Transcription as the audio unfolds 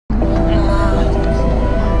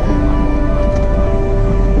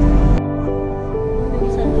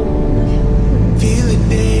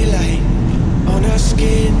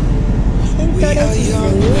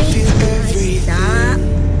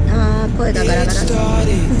声がガラガラ。ちょっ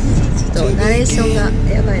とナレーションが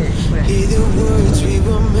やばいねこれ。はい、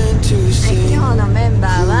今日のメンバ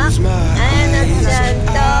ーはあやなちゃん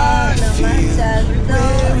とのまちゃんと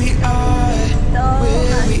ま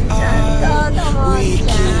ちゃんとともち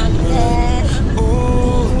ゃんでみ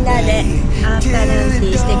んなでアフタヌーンティ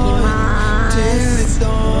ーしてきます。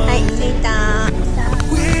はい、着いた。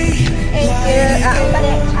あ、お金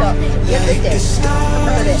ちょっとやっといて。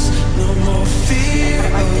後で。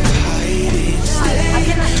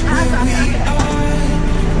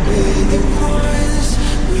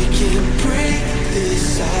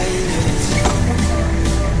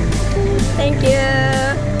Thank you.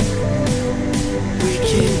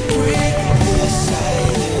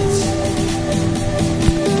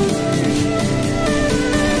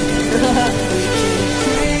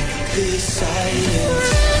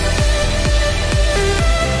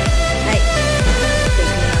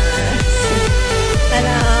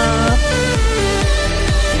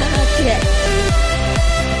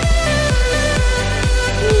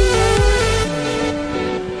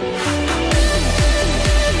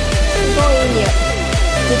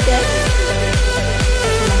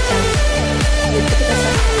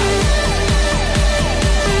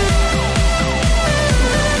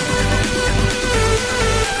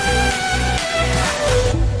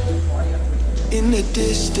 In the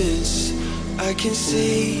distance, I can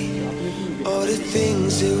see all the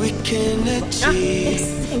things that we can achieve.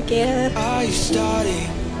 Thank you. Are you starting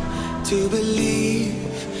to believe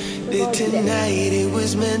that tonight it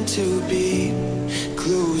was meant to be?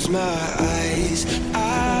 Close my eyes,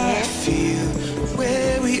 I feel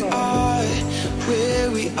where we are, where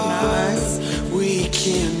we are. We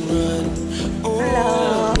can run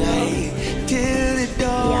all night till the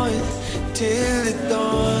dawn, till the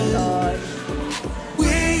dawn.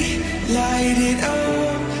 We light it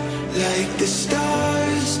up like the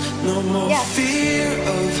stars. No more fear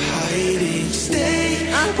of hiding. Stay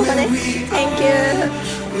where we are.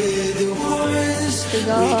 We're the ones we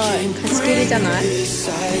can break this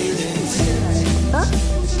silence.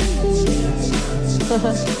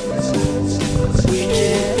 We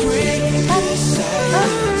can break this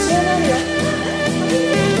silence.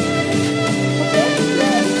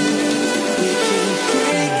 We can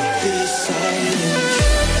break this silence.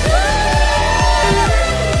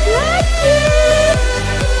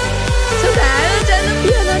 ちょっとあやなちゃんのピ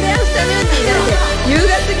アノでアフタヌーンティーなんて優雅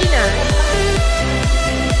すぎない？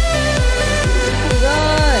すご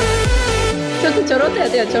い。ちょっとちょろっとやっ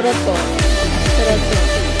てよ、ちょろっと。ちょろっと。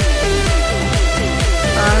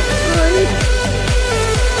かっこいい。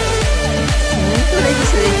セントレジス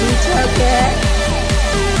で弾いちゃう系。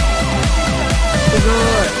すご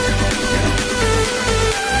い。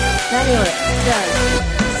何俺？じゃあ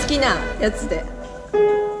好きなやつで。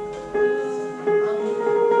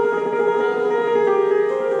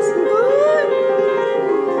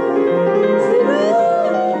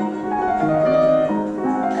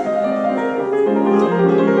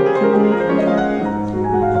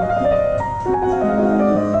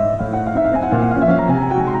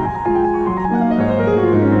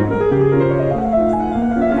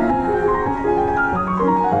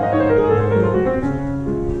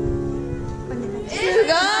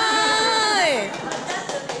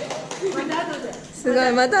すご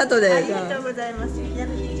い、また後で。ありがとうございます。す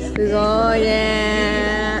ごい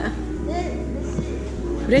ね。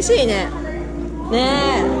嬉しいね。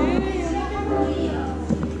ね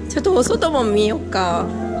え。ちょっとお外も見よっか。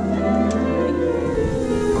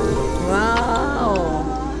わーお。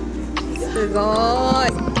すご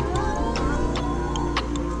い。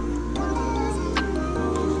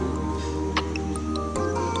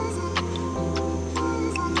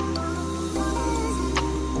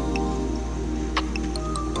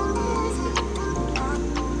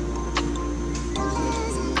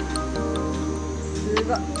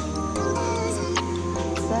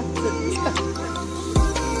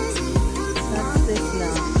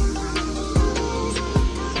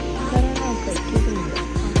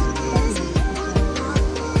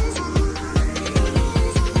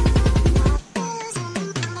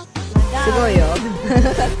すごいよ。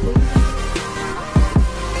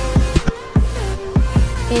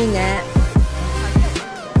いいね。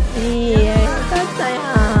いいね。よかったや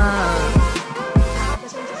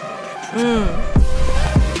ん。うん。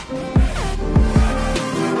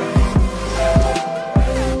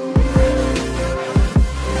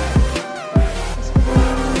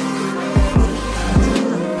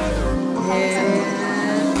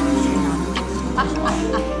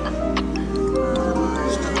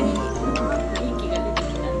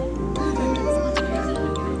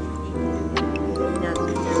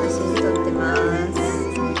写真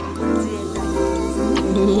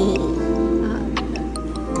ス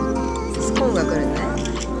コーンが来るね。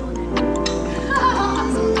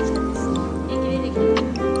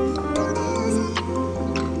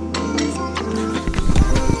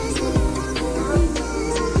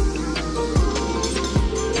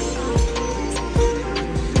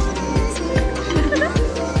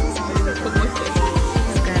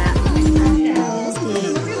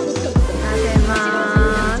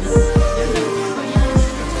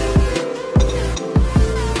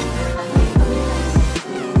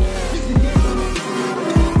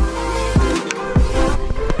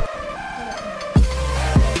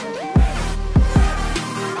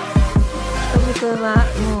君は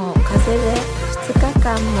もう風邪で2日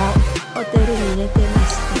間もホテルに寝てま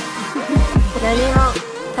して、何も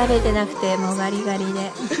食べてなくてもうガリガリで、は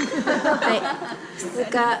い、2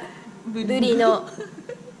日ぶりの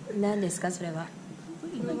何ですかそれは？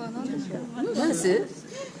ムース？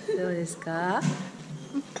どうですか？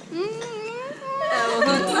普通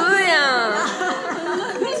や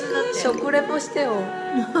ん。食レポしてよ。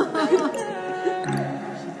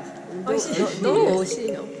美味しい。どう美味し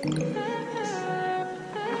いの？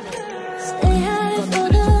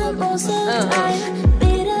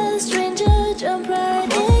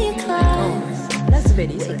ラズベ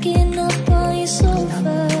リーそれ。ど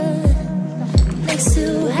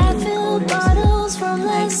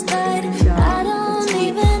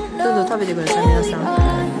んどん食べてください皆さん。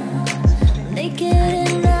あ、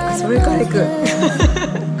それからいく。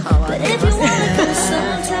かわいいですね。そ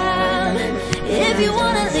れ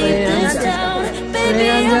選んじゃう。それ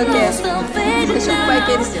選んじゃう系。これしょっぱい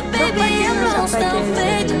系ですよ。しょっぱい系ですよ。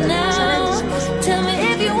チャ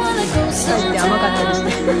レンジします。さっき甘かったです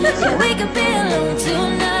ね。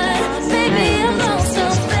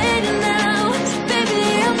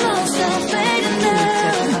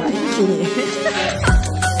一気に。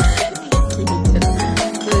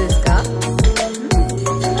どうですか？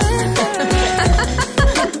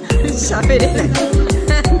喋れない。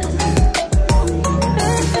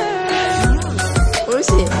美味し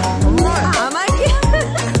い。甘い系。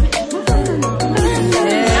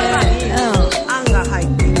あんが入っ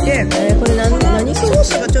ていて、これ何ソー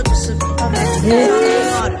スがちょっと酸っぱめ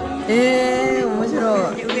で、面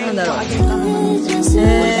白い。なんだろう。美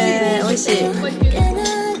味しい。ど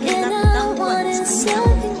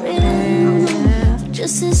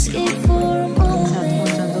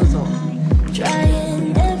うぞ。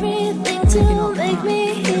次の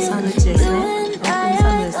サンドイッチですね。サンドです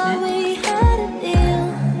ね。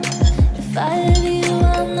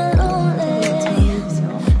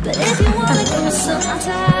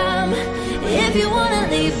If you wanna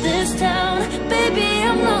leave this town, baby,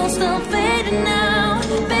 I'm lost, I'm fading now.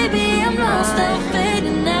 Baby, I'm lost, I'm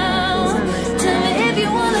fading now. Tell me if you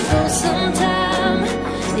wanna go sometime.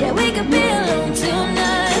 Yeah, we could be alone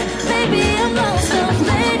tonight. Baby, I'm lost, I'm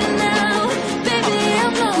fading now. Baby,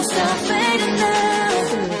 I'm lost, I'm fading now.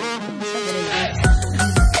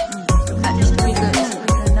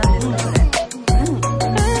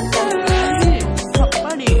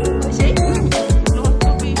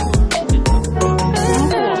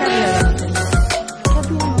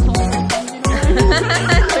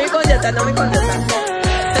 飲み込んじゃった。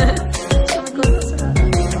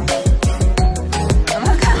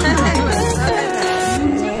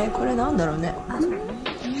これなんだろうね。は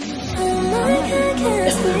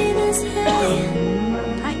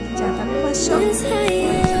い、じゃあ食べましょう。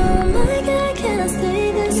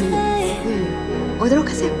驚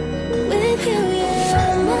かせよ。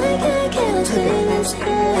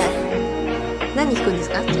何弾くんです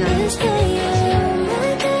か？あ、いいです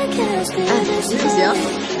よ。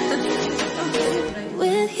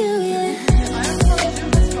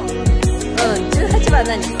18番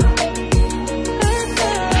何？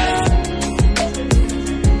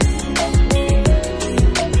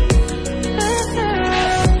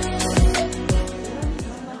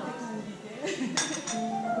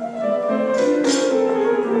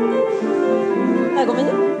あ、ごめん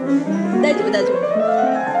ね。大丈夫大丈夫。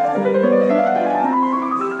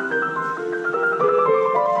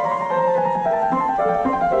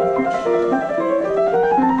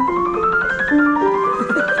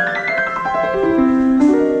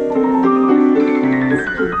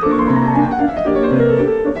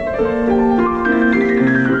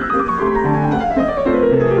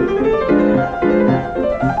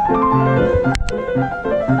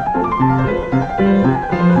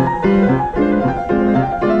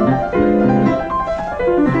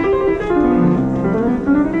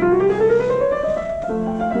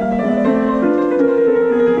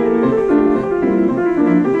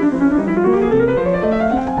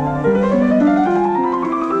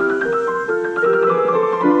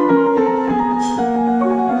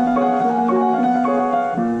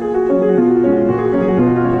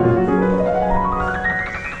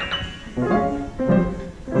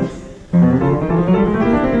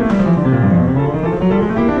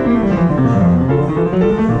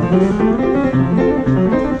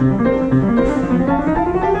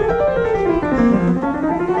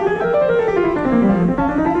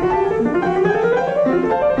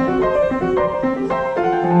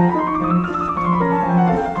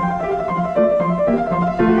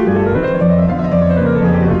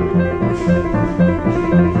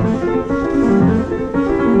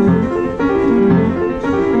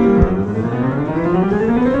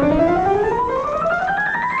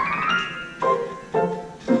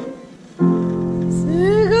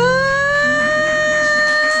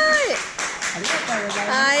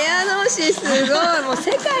しすごい、もう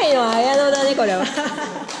世界の綾野だねこれは。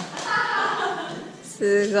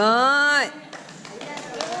すご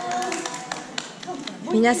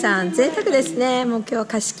い。皆さん贅沢ですね。もう今日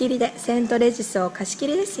貸し切りでセントレジスを貸し切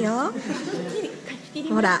りですよ。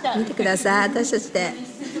ほら見てください、私たちで、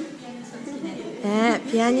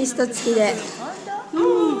ピアニスト付きで。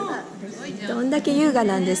どんだけ優雅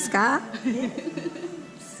なんですか。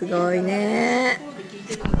すごいね。